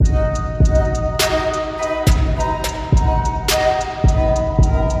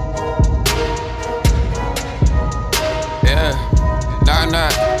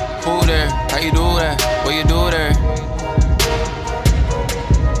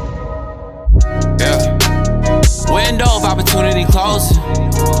any closer.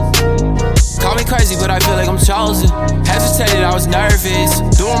 Call me crazy, but I feel like I'm chosen. Hesitated, I was nervous,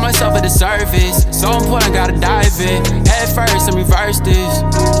 doing myself a disservice. So important, gotta dive in. Head first and reverse this.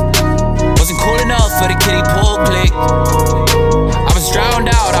 Wasn't cool enough for the kiddie pool click. I was drowned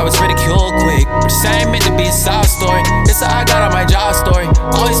out, I was ridiculed quick. But this ain't meant to be a sob story. It's a I got on my job story.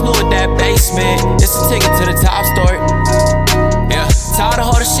 Always knew with that basement, it's a ticket to the top story. Yeah, tired of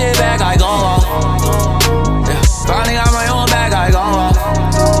holding shit back, I go off. Yeah, finally got my own bag, I go off.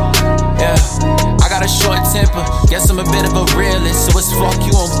 Yeah, I got a short temper, guess I'm a bit of a realist. So it's fuck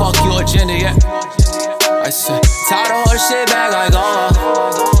you and fuck your agenda, yeah. I said, tired of holding shit back, I go off.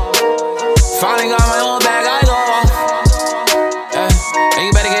 Finally got my own bag, I go off. Yeah, and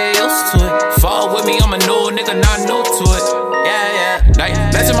you better get used to it. Fall with me, I'm a new nigga, not new to it. Yeah, yeah. Night,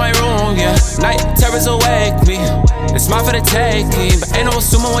 back to my room, yeah. Night terrors awake me. It's mine for the taking, but ain't no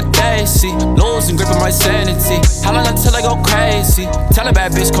assuming what they see. Losing grip of my sanity. How long until I go crazy? Tell a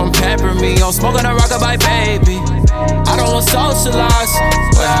bad bitch come pamper me. I'm smoking a rockabye, baby. I don't want socialize.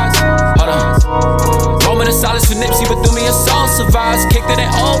 Wait, hold on. Moment of silence for Nipsey, but through me a soul survives. Kicked it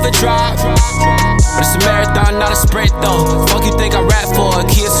in overdrive. But it's a marathon, not a sprint though. Fuck you think I rap for? A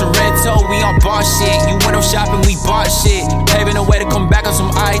Kia Sorrento. We on bar shit. You window shopping, we bought shit. Paving a way to come back on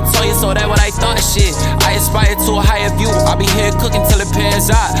some I told you, so that what I thought shit. I aspire to a higher view. I'll be here cooking till it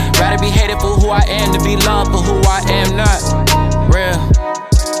pans out. Rather be hated for who I am than be loved for who I am not. Real.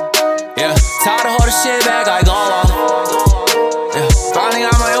 Yeah. Tired of holding shit back, I go off. Yeah. Finally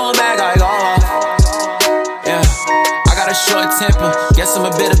got my own bag, I go off. Yeah. I got a short temper, guess I'm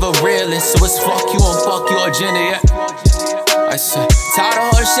a bit of a realist. So it's fuck you and fuck your agenda, yeah. I said, tired of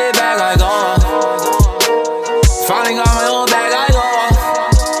holding shit back, I go off. Finally got my own bag, I go off.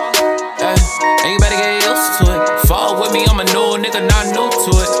 Yeah. And you better get used to it. Fall with me, I'm a new nigga, not new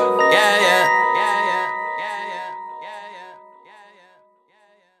to it.